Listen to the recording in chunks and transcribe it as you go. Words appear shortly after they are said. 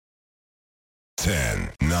10,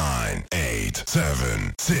 9, 8,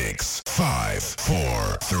 7, 6, 5,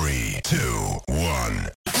 4, 3, 2, 1. Do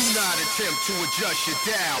not attempt to adjust your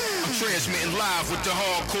dial. I'm transmitting live with the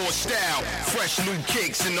hardcore style. Fresh new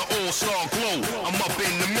kicks in the all-star glow. I'm up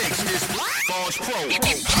in the mix, this Bars Pro.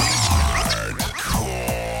 Hardcore,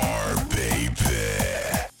 baby.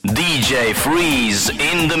 DJ Freeze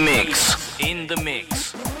in the mix. In the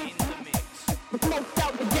mix.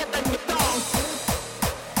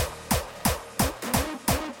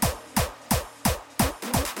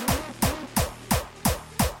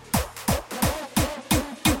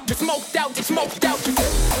 Smoked out, smoked out.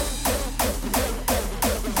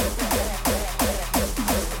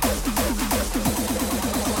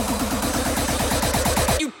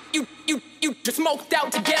 You just smoked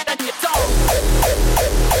out to get on your song.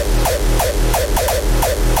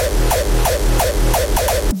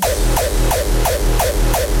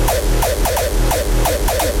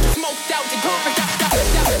 Smoked out to go.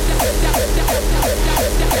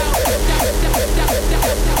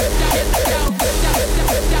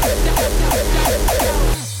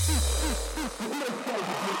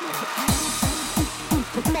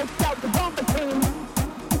 Smoked out the bumper team.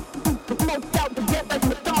 Smoked out to get like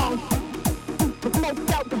the song.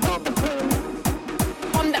 Smoked out the bumper team.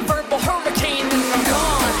 I'm that verbal hurricane and I'm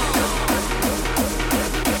gone.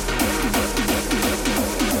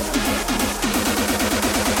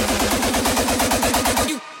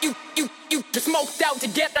 You just smoked out to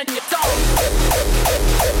get on your song.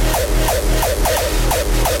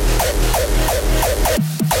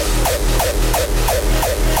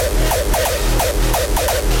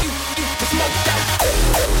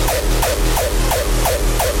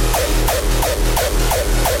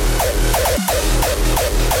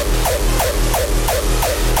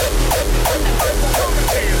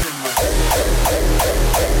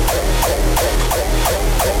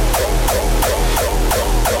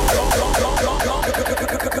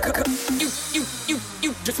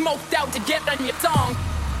 You just smoked out to get on your song.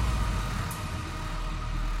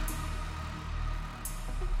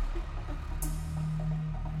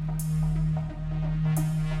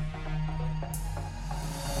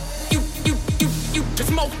 You just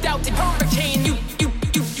smoked out to hurricane. You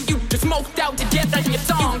just smoked out to get on your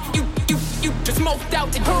song. You just smoked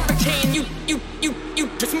out to hurricane. You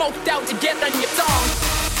just smoked out to get on your song.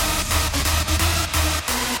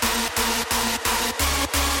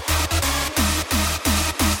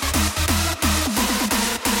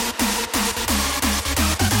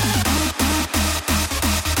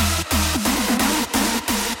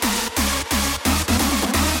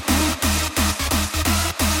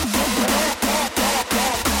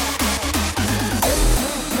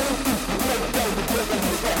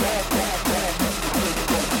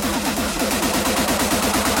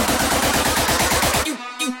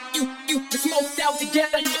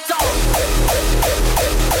 Get on your song.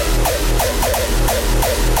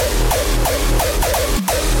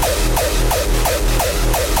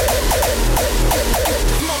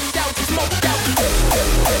 Smoked out, smoked out.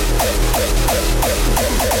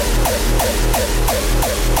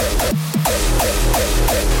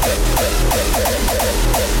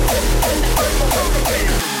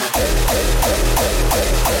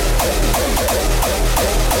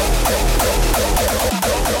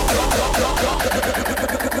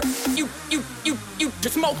 You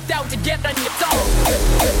just smoked out to get on your song. You just smoked out to hurricane. You just smoked out to get on your song.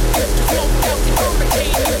 Just smoked out to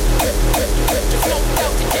hurricane. Just smoked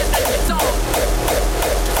out to get on your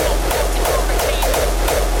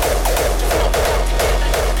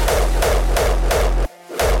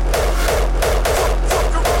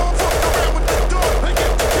Fuck around with the dog and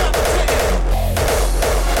get decapitated.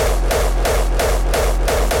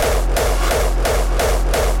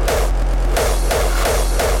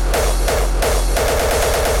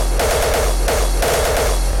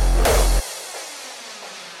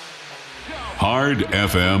 Hard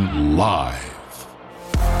FM Live.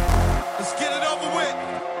 Let's get it over with.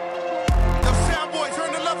 Now, sound boy,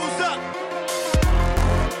 turn the levels up.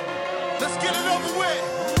 Let's get it over with.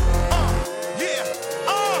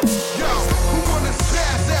 Yo, who wanna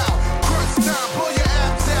spaz out? Crunch time, pull your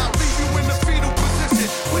abs out. Leave you in the fetal position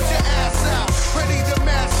with your ass out. Ready to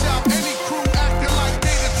mash out any crew acting like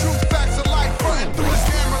they the true facts of life. Frontin' through his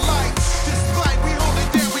camera light. This light, we hold it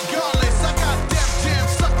down regardless. I got Def Jam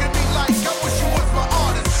sucking me like I wish you was my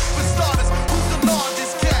artist. For starters, who's the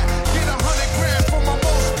largest cat? Get 100 grand for my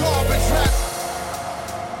most garbage rap.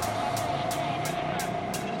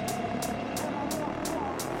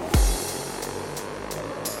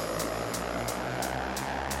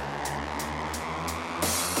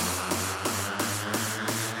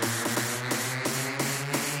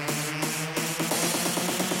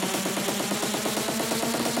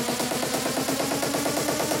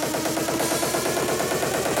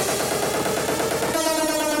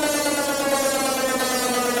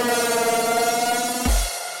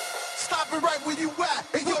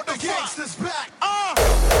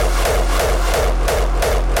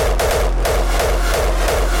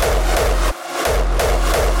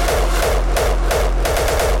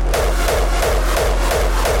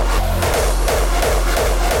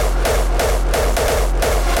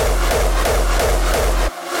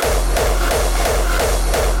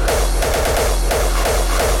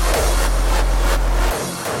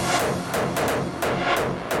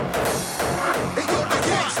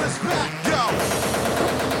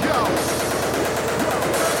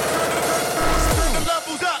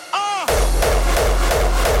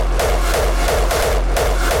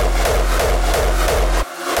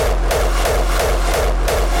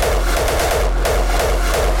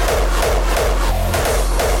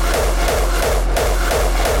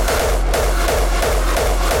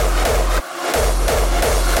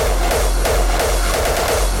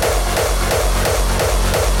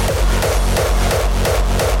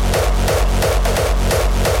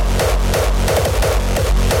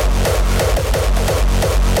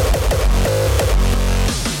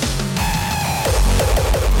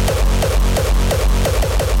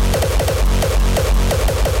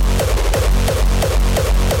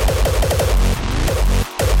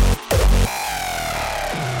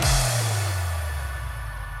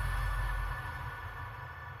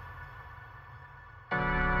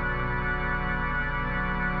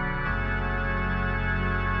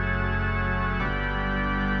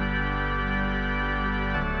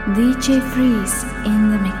 DJ Freeze in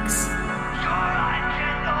the mix.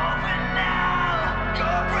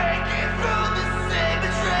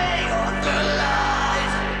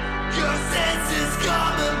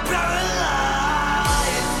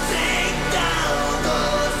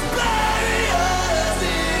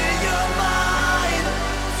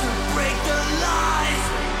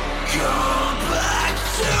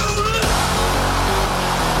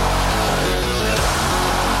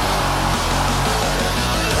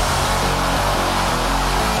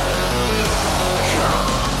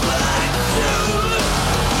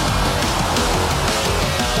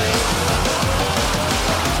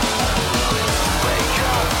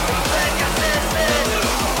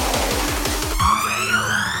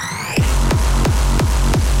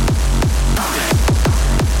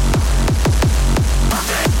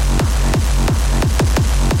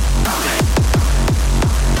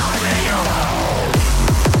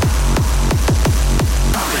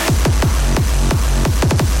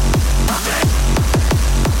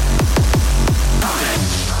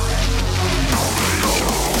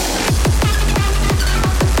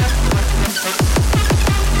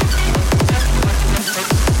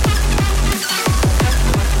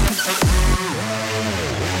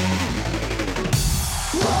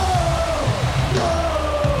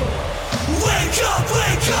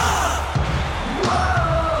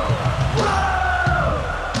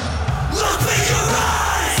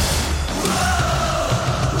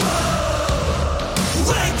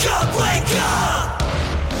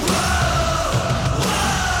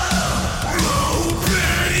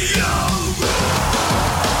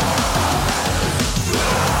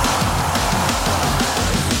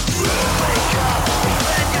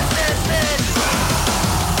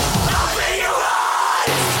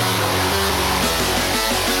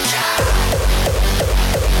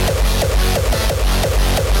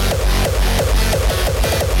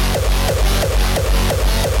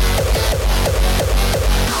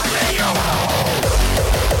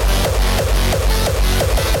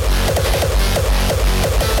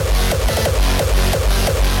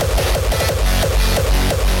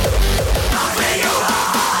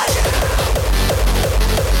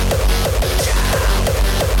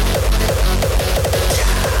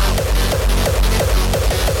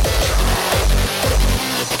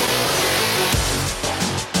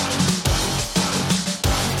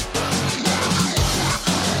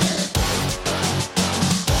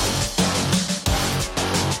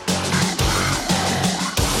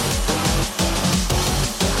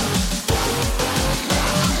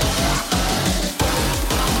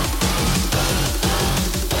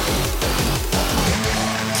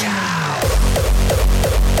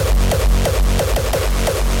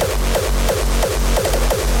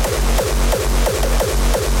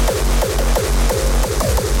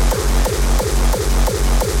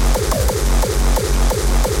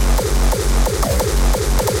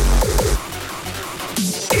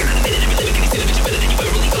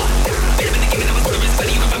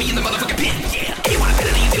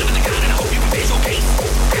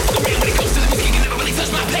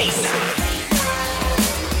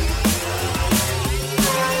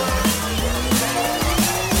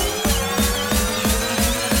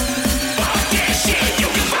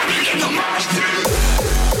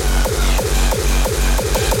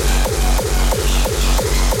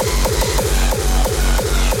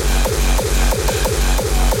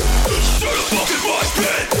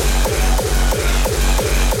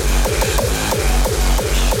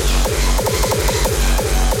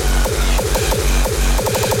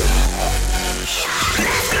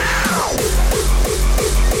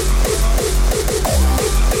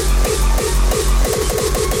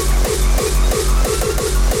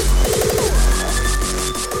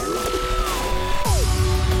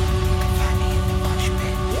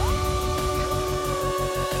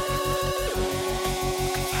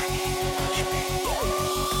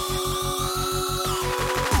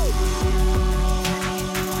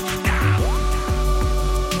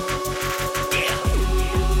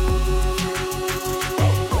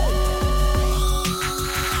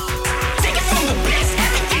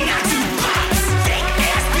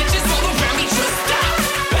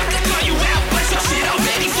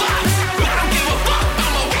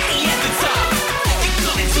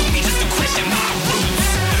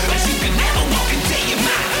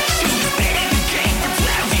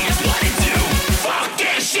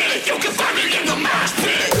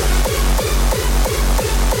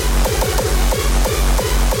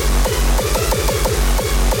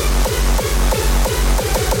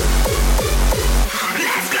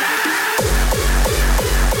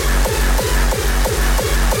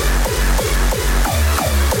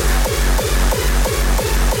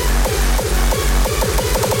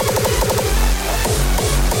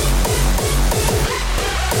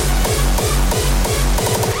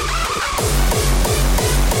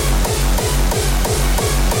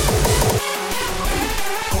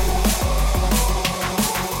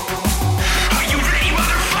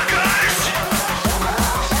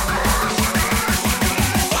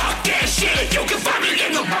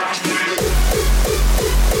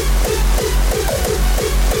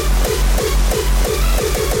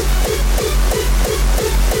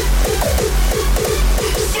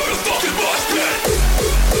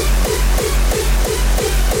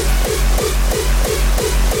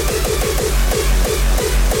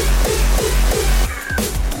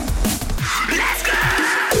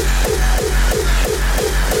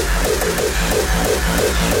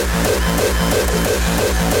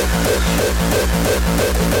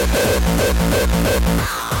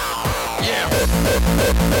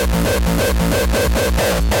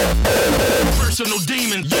 Personal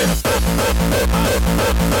demon, yeah.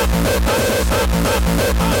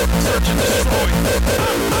 Search and destroy.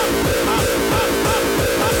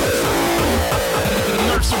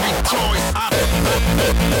 Nursery toy.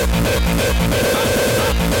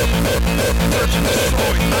 Search and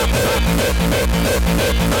destroy.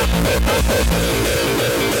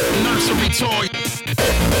 Nursery toy.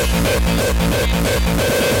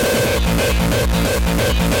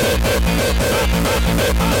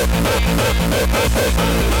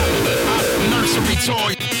 Nursery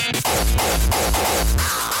toy.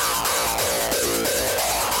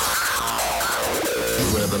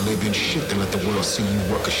 You'd rather live in shit than let the world see you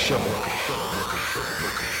work a shovel.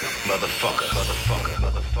 Motherfucker, motherfucker,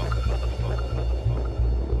 motherfucker, motherfucker.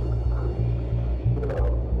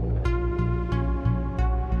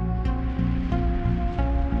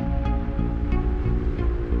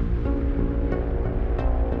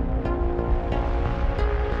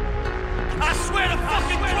 I swear to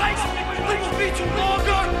fucking Christ, we will beat you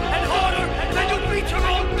longer and harder than you beat your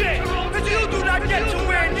own dick. Cause you do not get to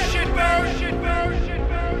wearing shit, bird.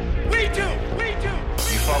 We do.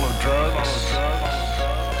 You follow drugs,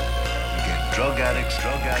 you get drug addicts,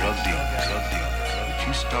 drug dealers. But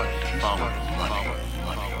you start to follow the money,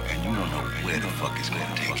 and you don't know where the fuck it's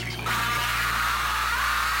gonna take you.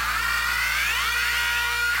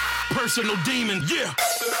 Personal demon, yeah.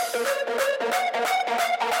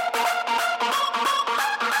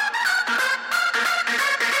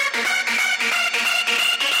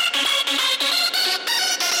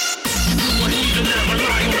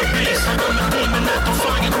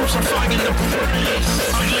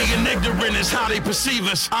 Ugly and ignorant is how they perceive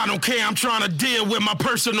us. I don't care, I'm trying to deal with my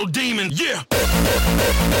personal demon, yeah.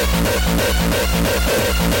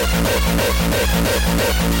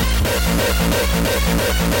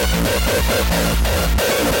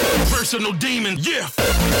 Personal demon, yeah.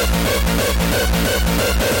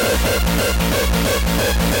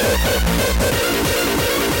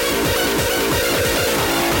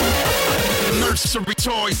 Nursery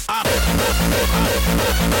toy.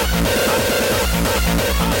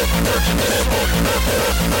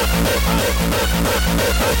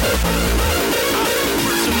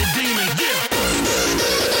 Personal demon, yeah.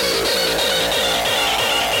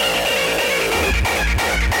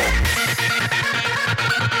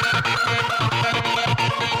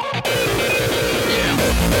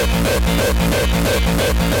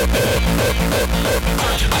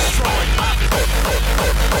 Search and destroy.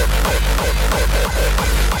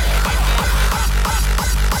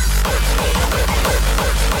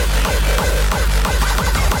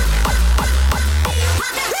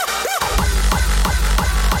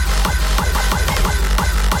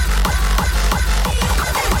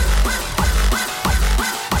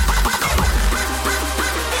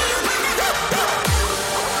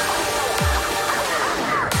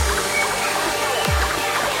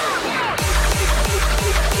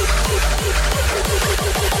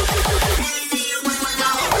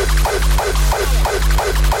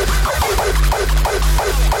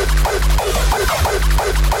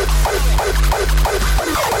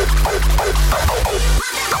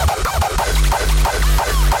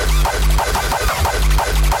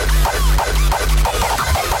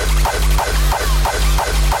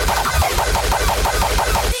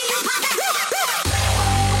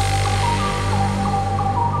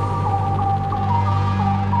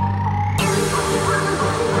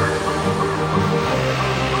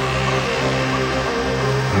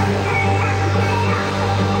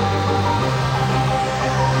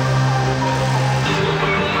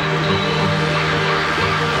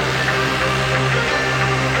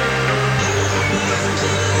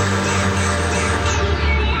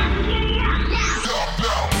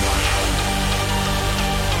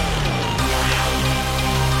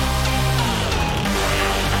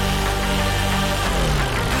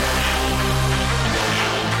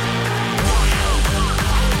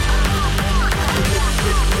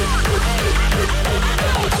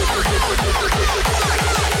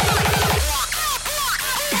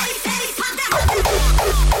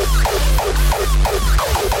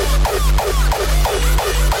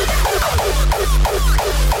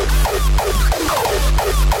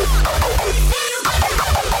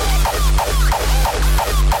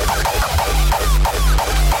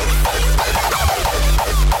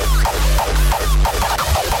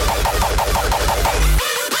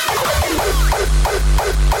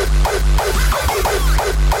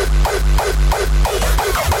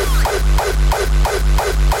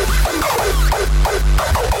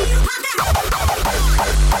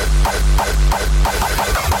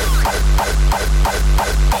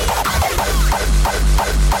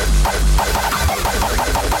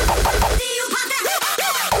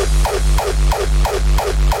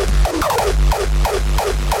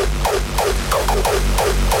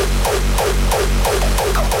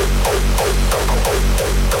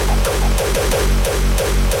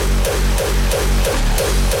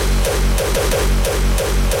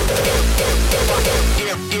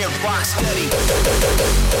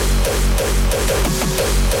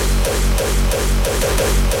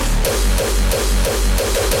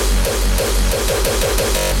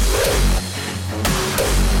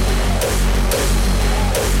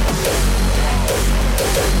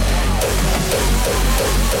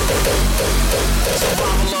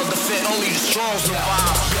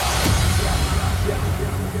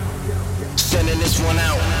 Sending this one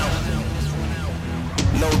out.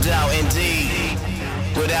 No doubt, indeed.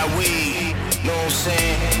 Without weed, know what I'm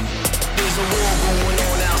saying? There's a war going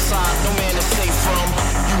on outside, no man is safe from.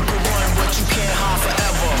 You can run, but you can't hide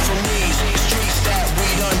forever. From these streets that we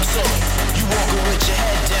done took. You walking with your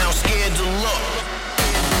head down, scared to look.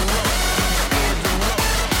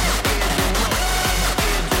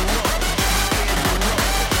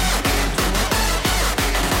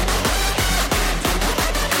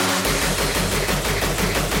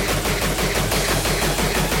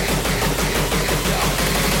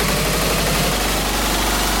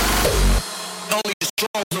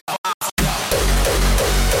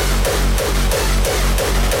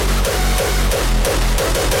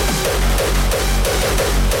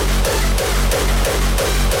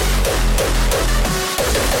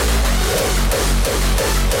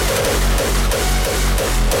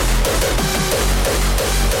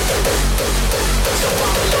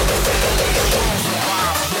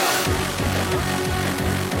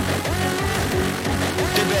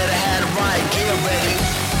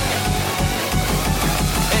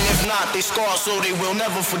 They scar so they will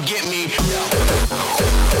never forget me.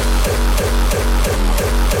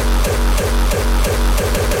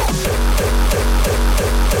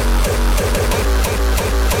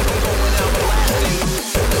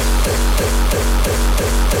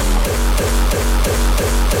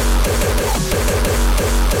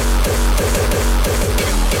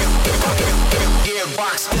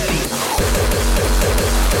 Gearbox steady.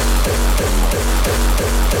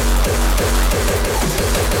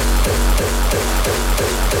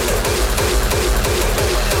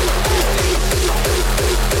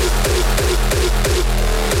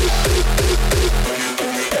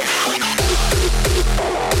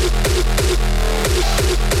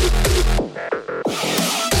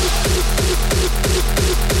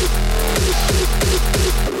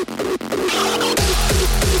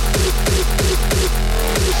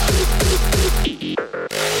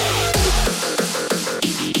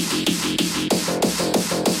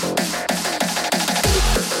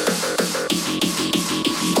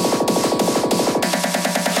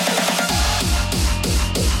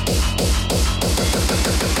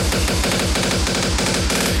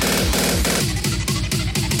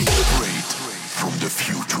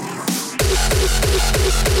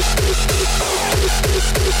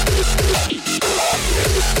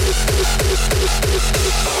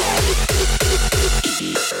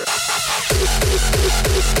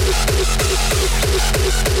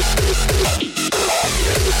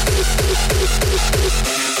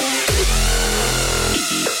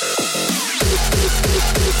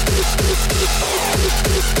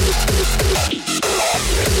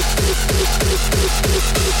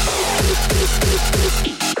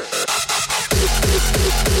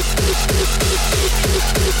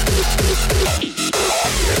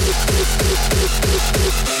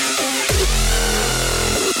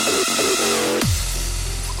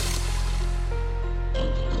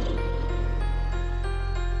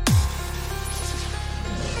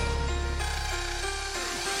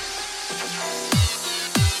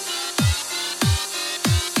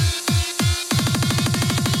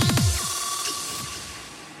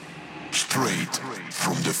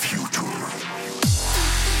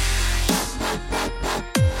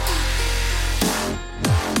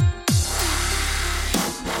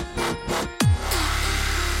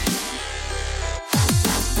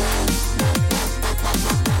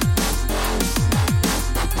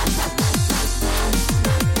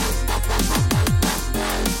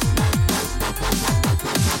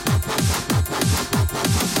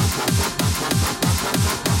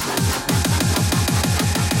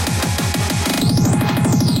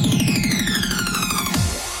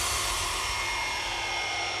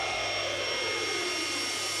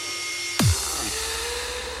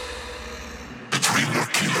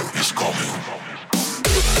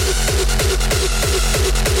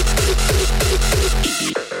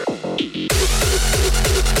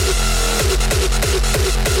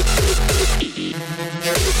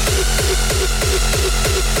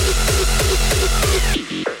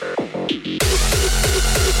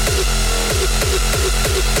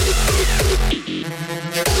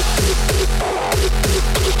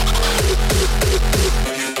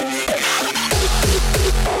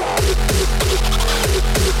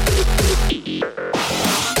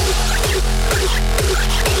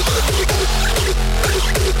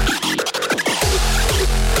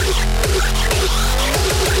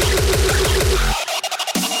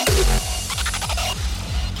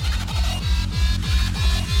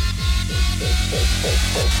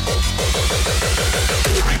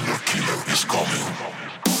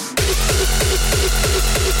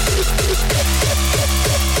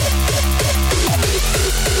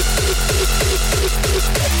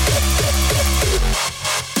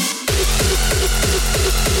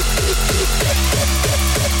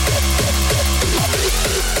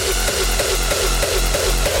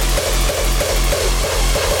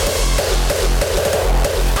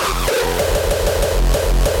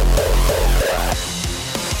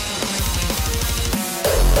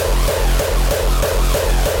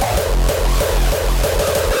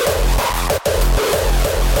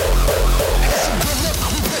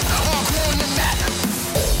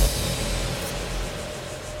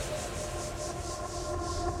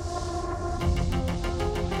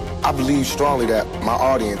 believe strongly that my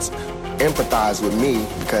audience empathize with me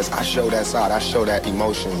because I show that side. I show that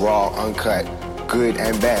emotion, raw, uncut, good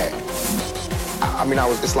and bad. I mean,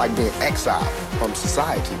 it's like being exiled from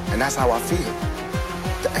society, and that's how I feel.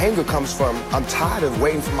 The anger comes from, I'm tired of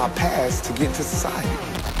waiting for my past to get into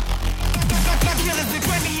society.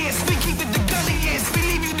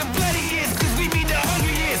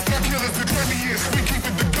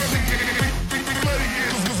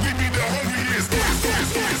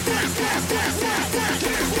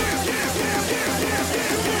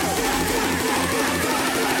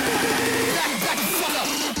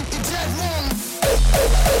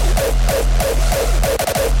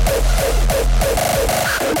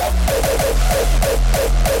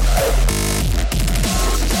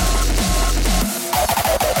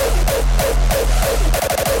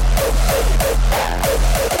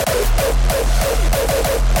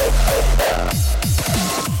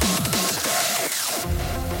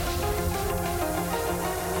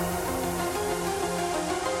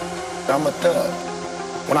 I'm a thug.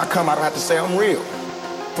 When I come, I don't have to say I'm real.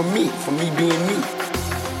 For me being me.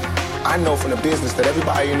 I know from the business that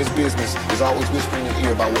everybody in this business is always whispering in your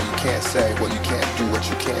ear about what you can't say, what you can't do, what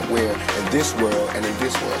you can't wear in this world and in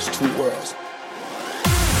this world. It's two worlds.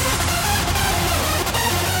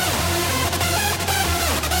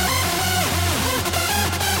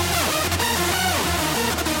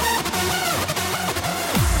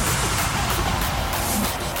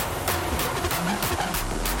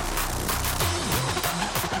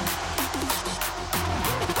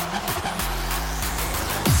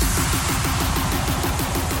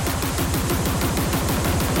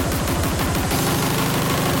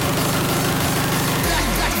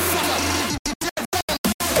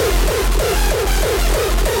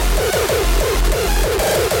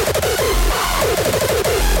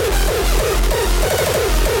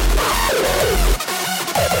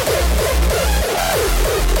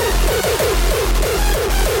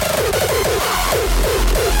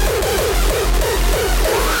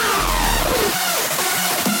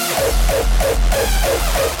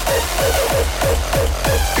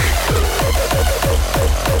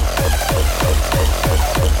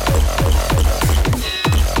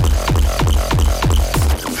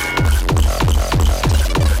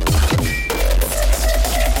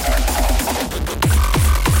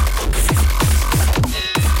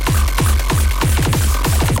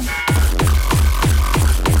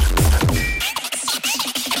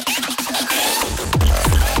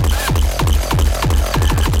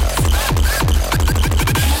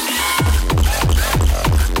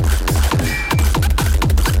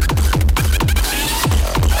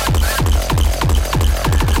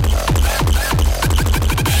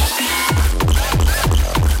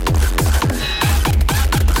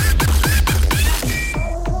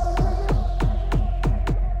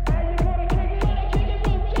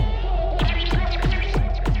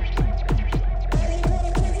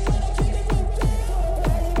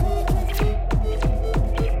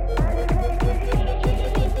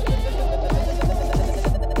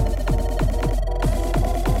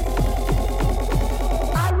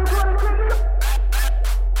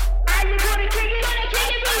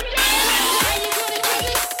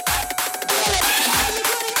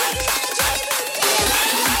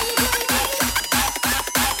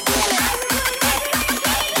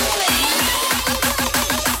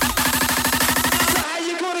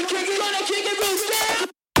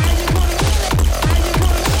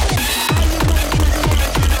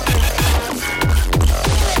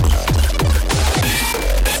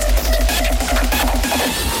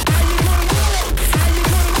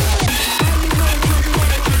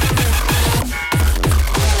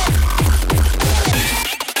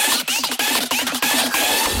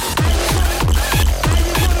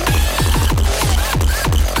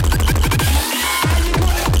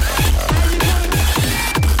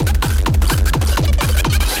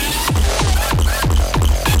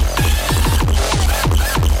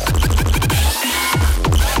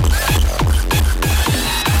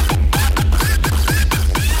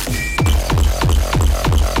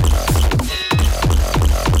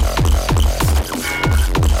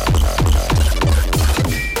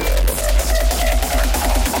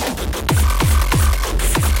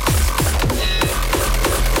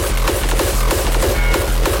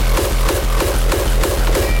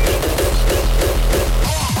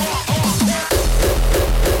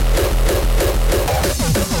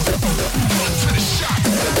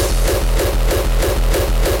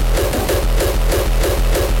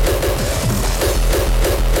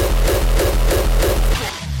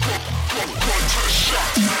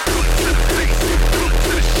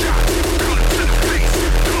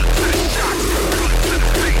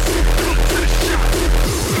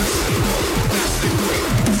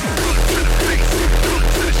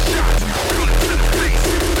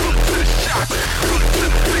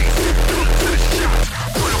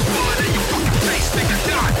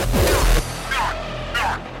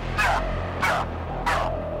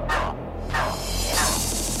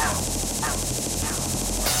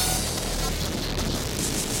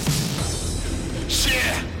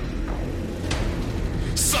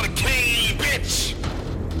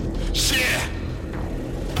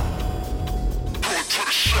 to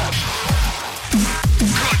the shots.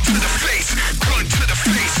 Gun to the face, gun to the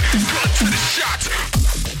face, gun to the shots.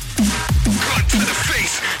 Gun to the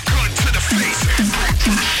face, gun to the face, gun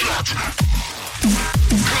to the shots.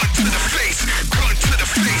 Gun to the face, gun to the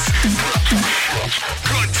face,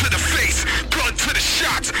 gun to the face, gun to the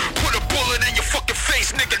shots. Put a bullet in your fucking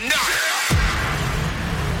face, nigga, nah.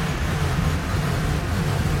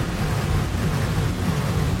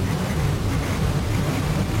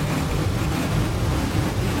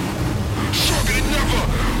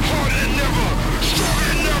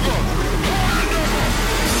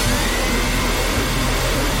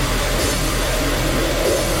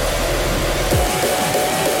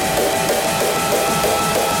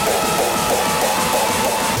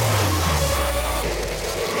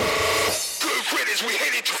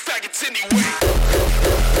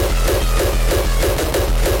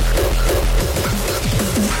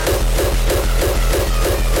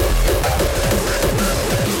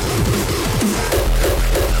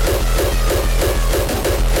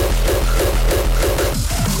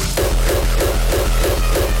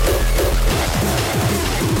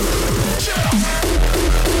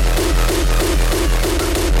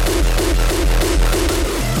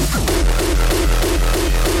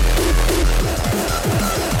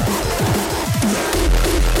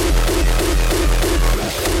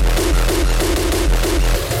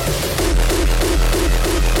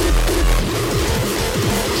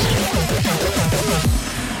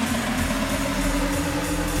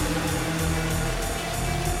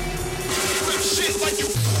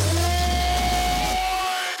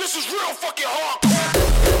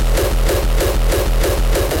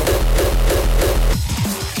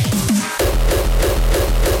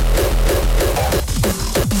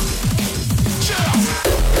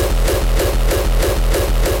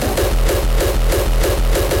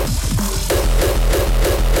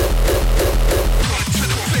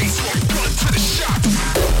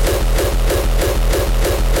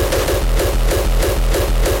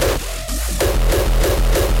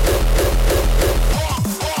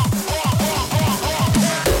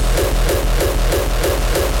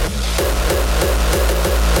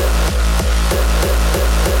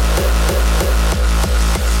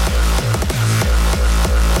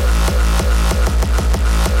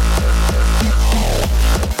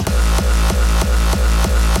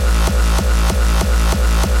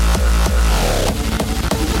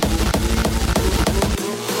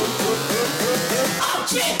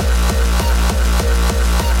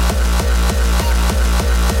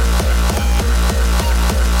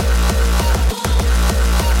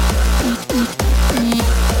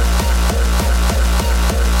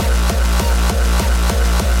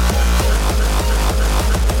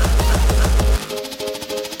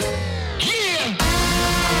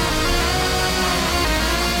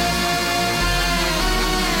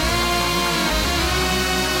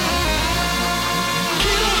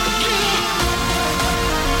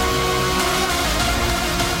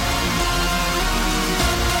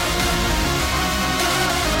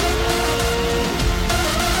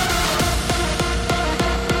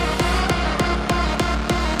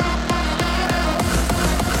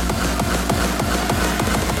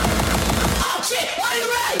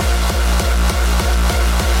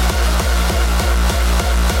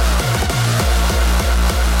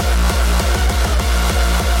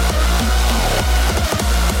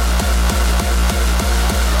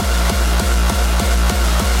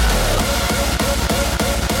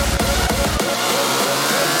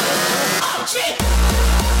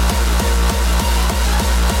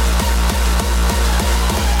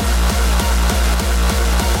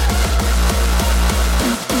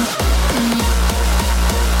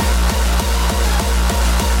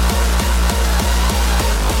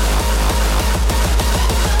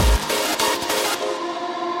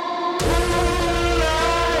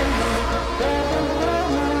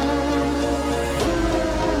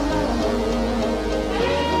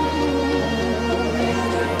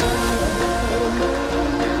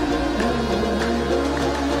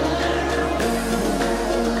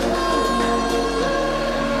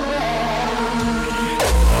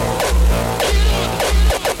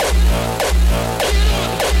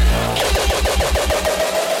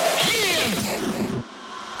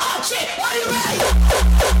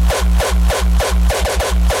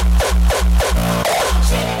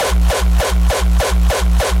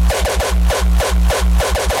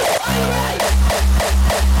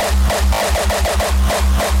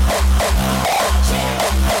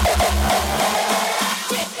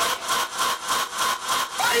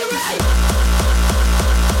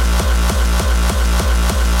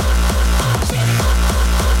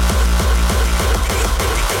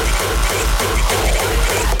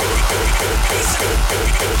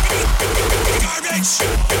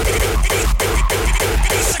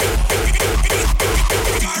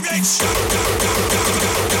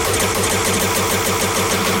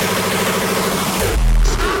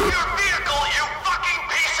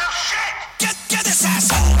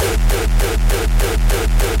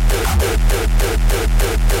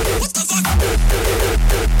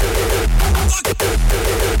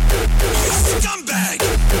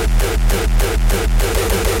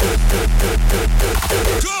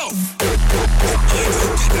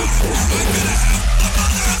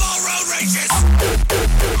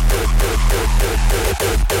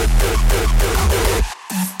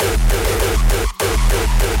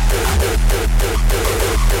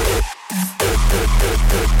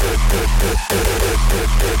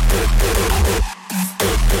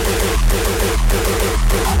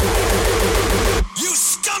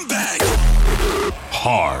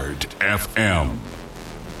 Hard FM.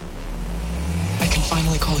 I can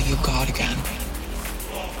finally call you God again.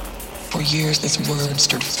 For years, this word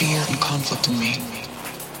stirred fear and conflict in me.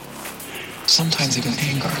 Sometimes even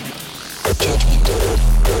anger, judgment,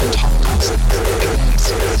 intolerance,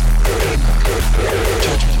 ignorance, anger,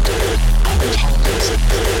 judgment, intolerance,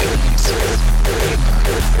 ignorance, anger.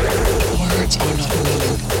 Words are not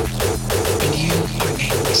meaning, and you are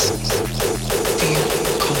nameless. Fear,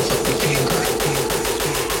 conflict, and anger.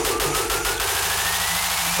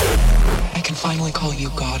 I can finally call you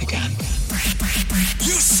God again.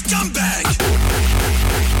 You scumbag!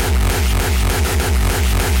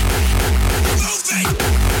 Move it!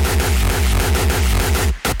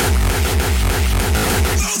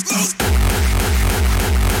 Move!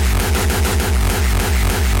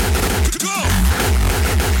 Go!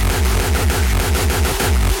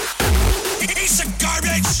 Piece of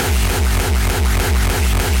garbage!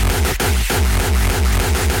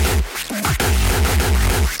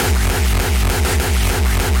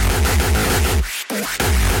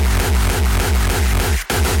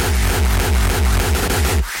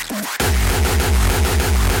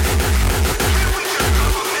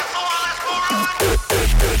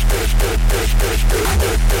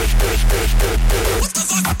 What the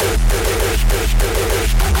fuck?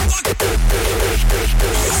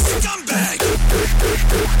 You scumbag!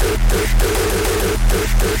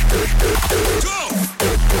 Go!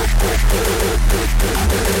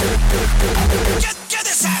 Get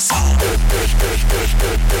this asshole!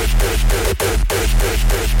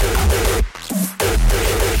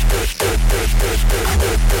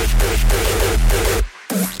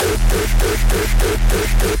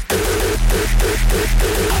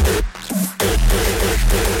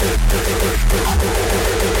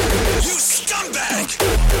 You scumbag!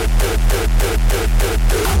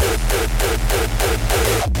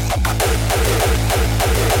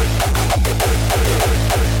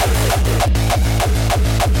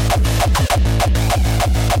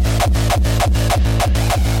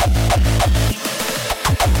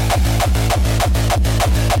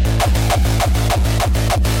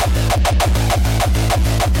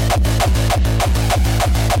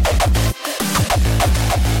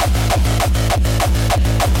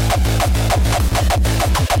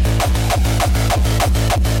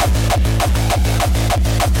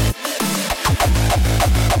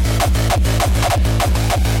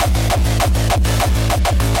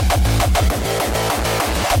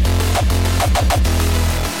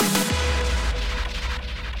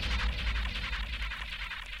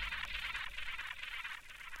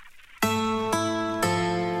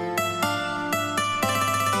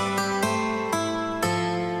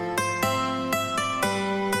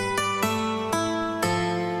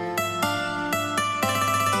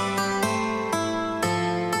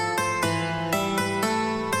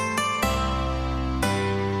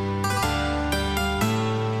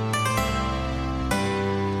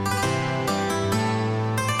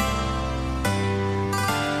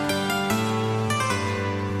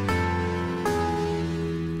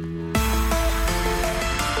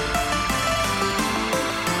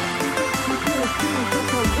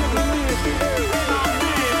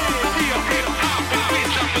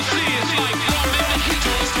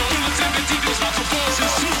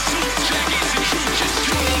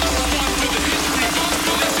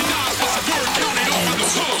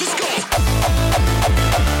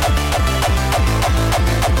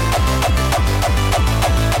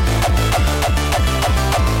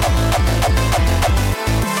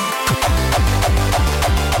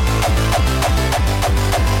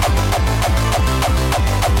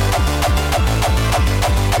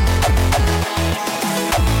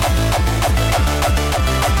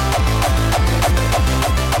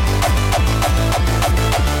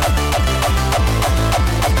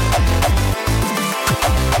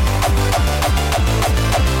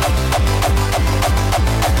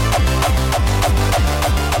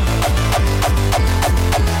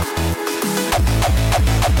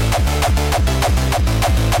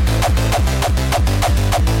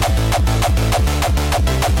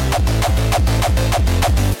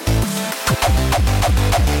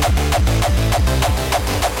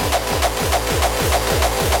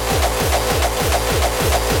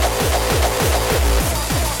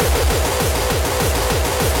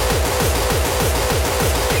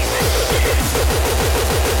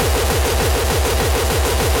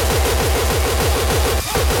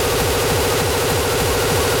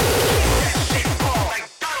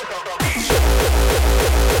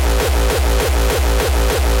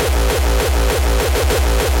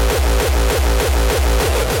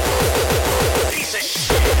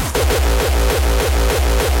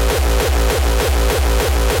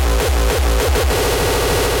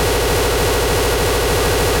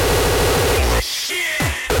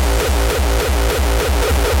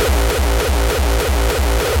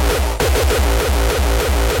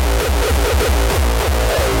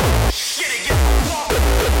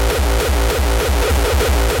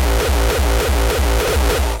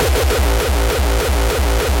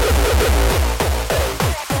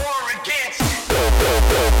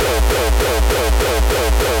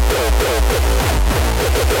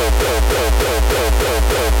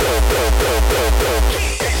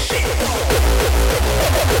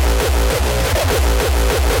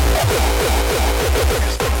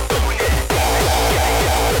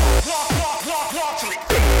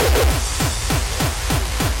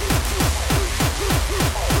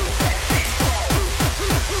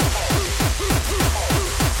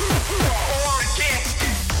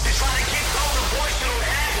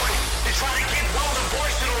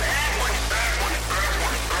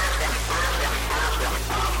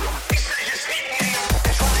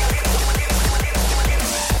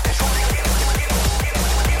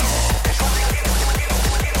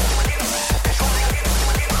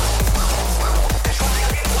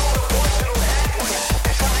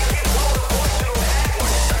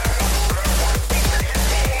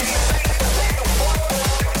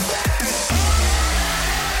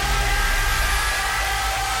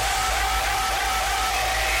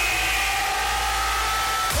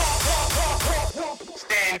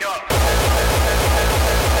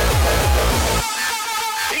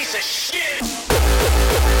 piece of shit.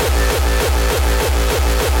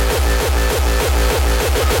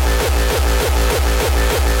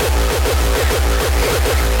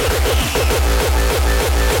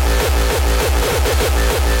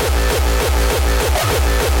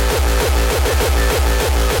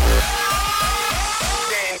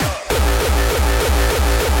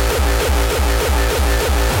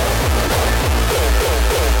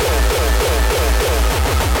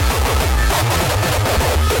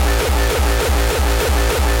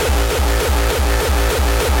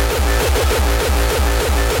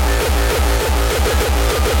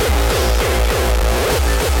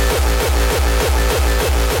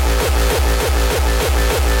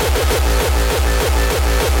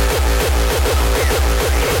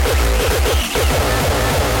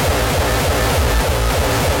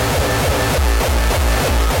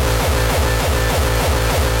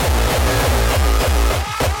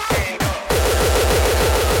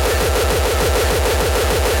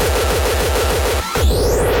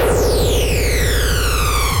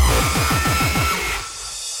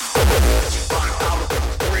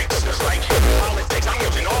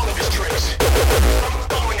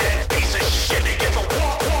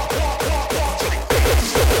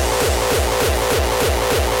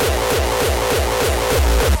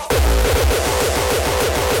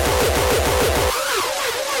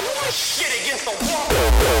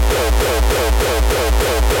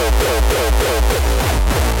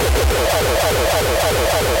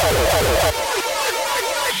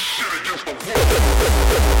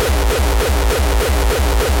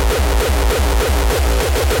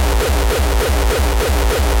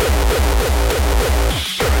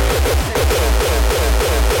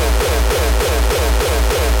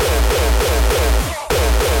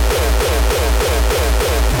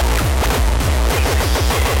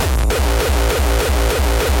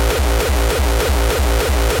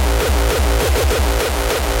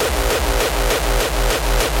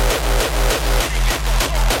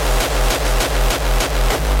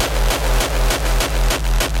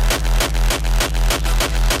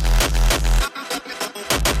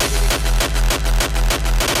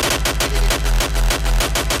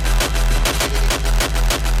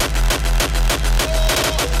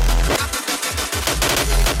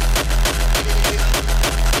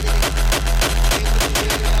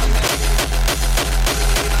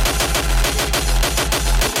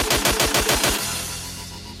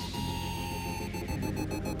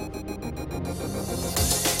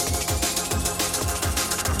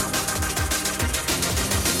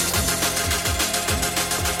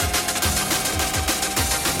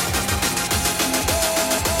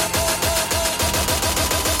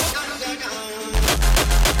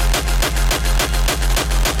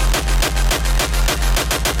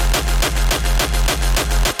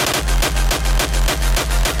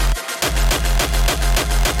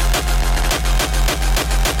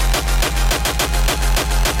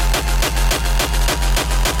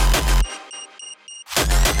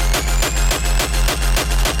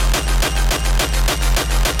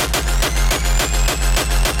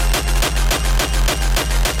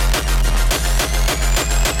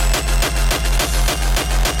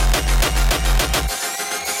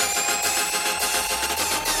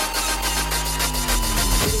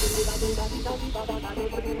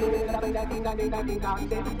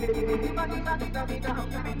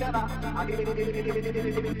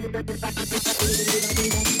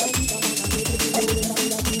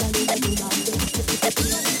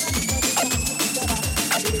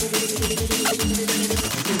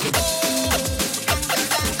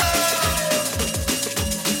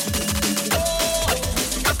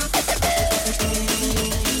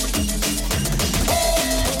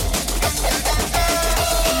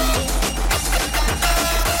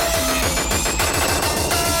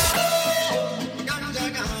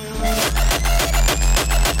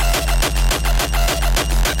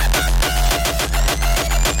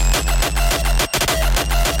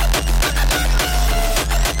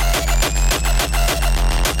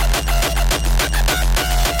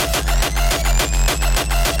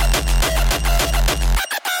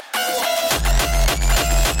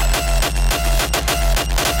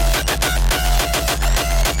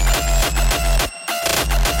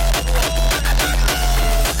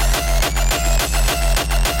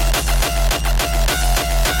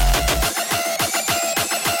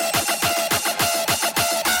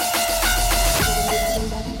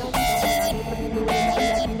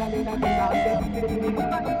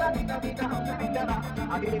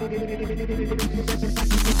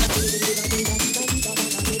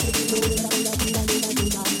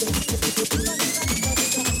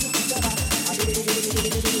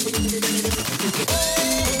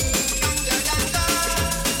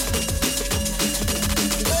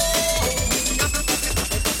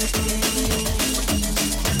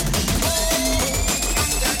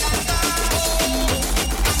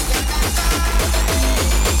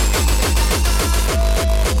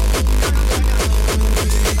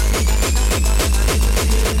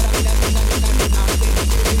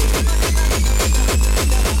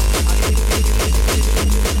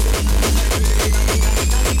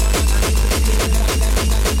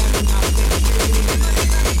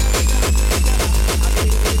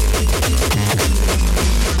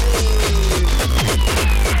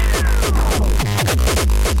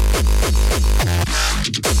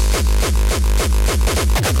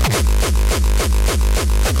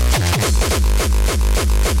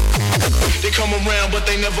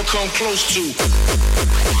 never come close to.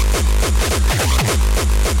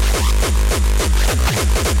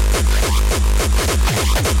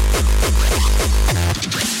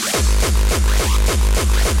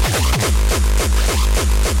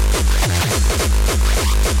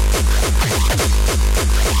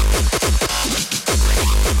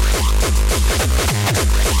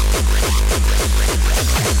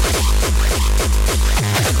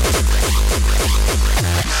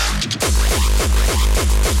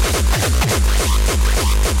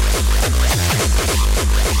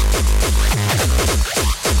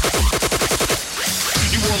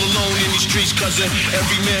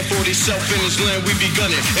 Every man for himself in his land, we be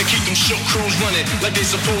gunning and keep them shook crews running like they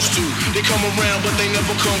supposed to. They come around, but they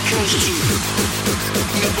never come close to.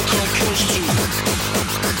 Never come close to.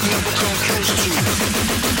 Never come close to.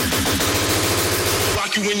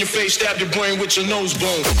 Rock you in your face, stab your brain with your nose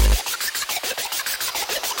bone.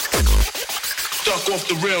 Duck off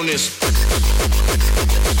the realness.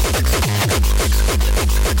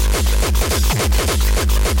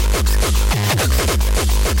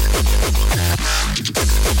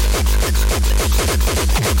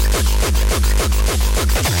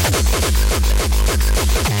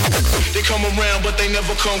 They come around, but they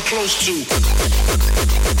never come close to.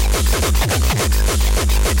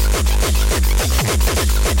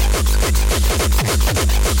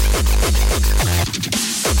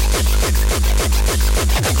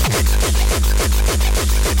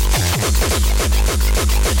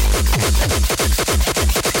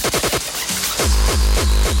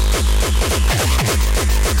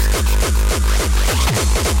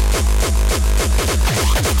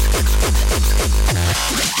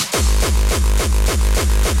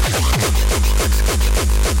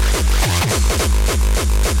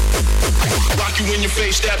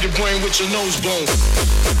 Stab your brain with your nose bone.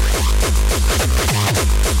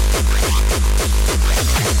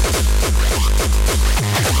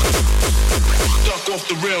 Duck off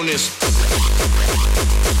the realness.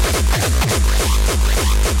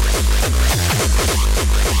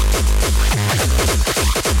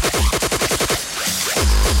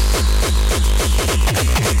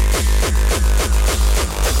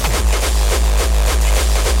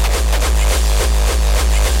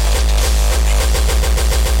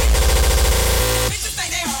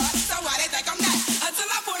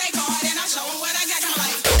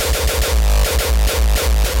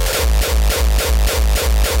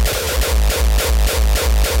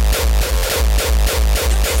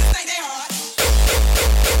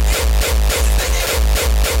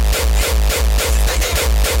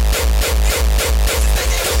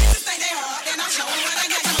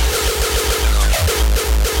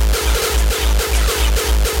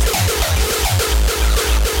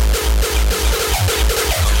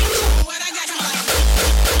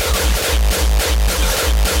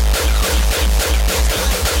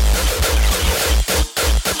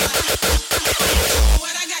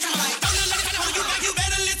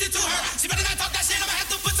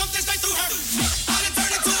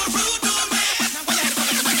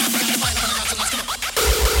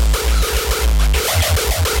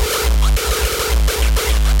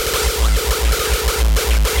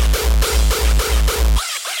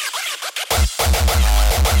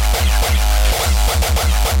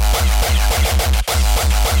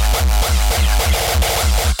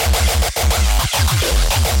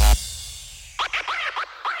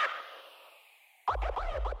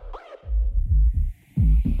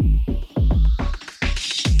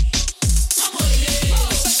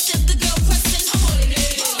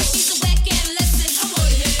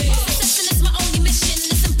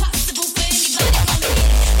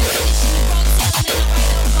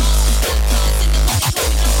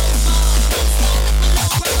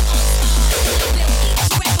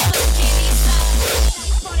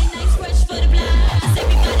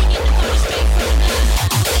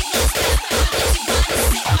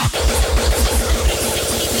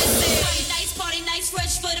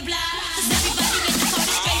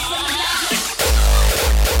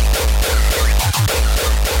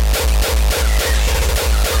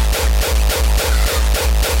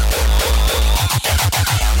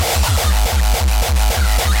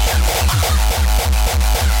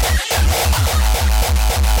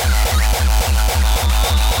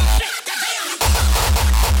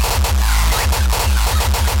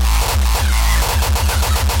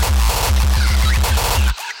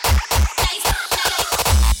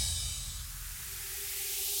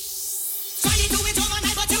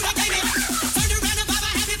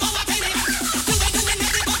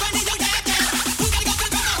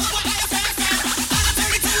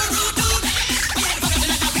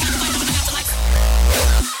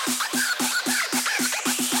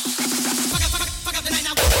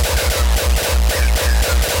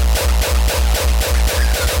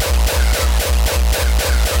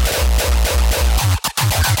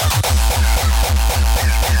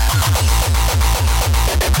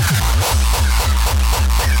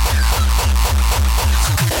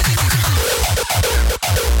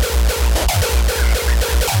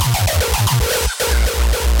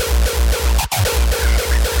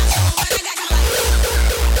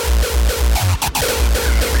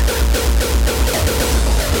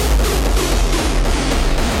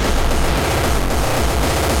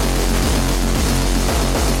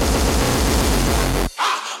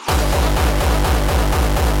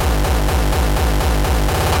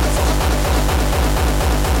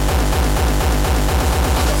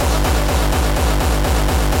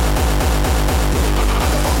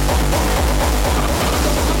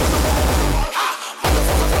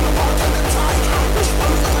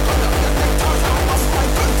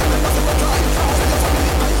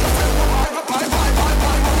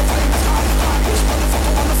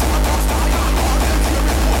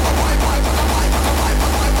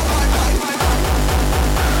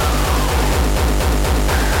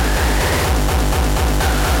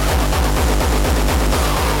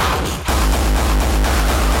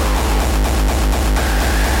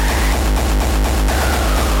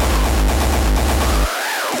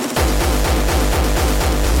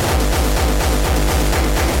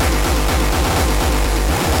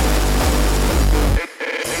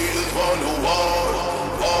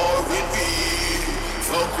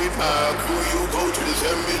 my crew, you go to the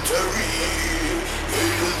cemetery.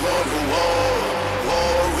 Haters wanna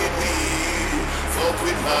war with me. Fuck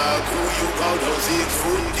with my crew, you bout to 6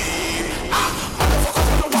 foot deep.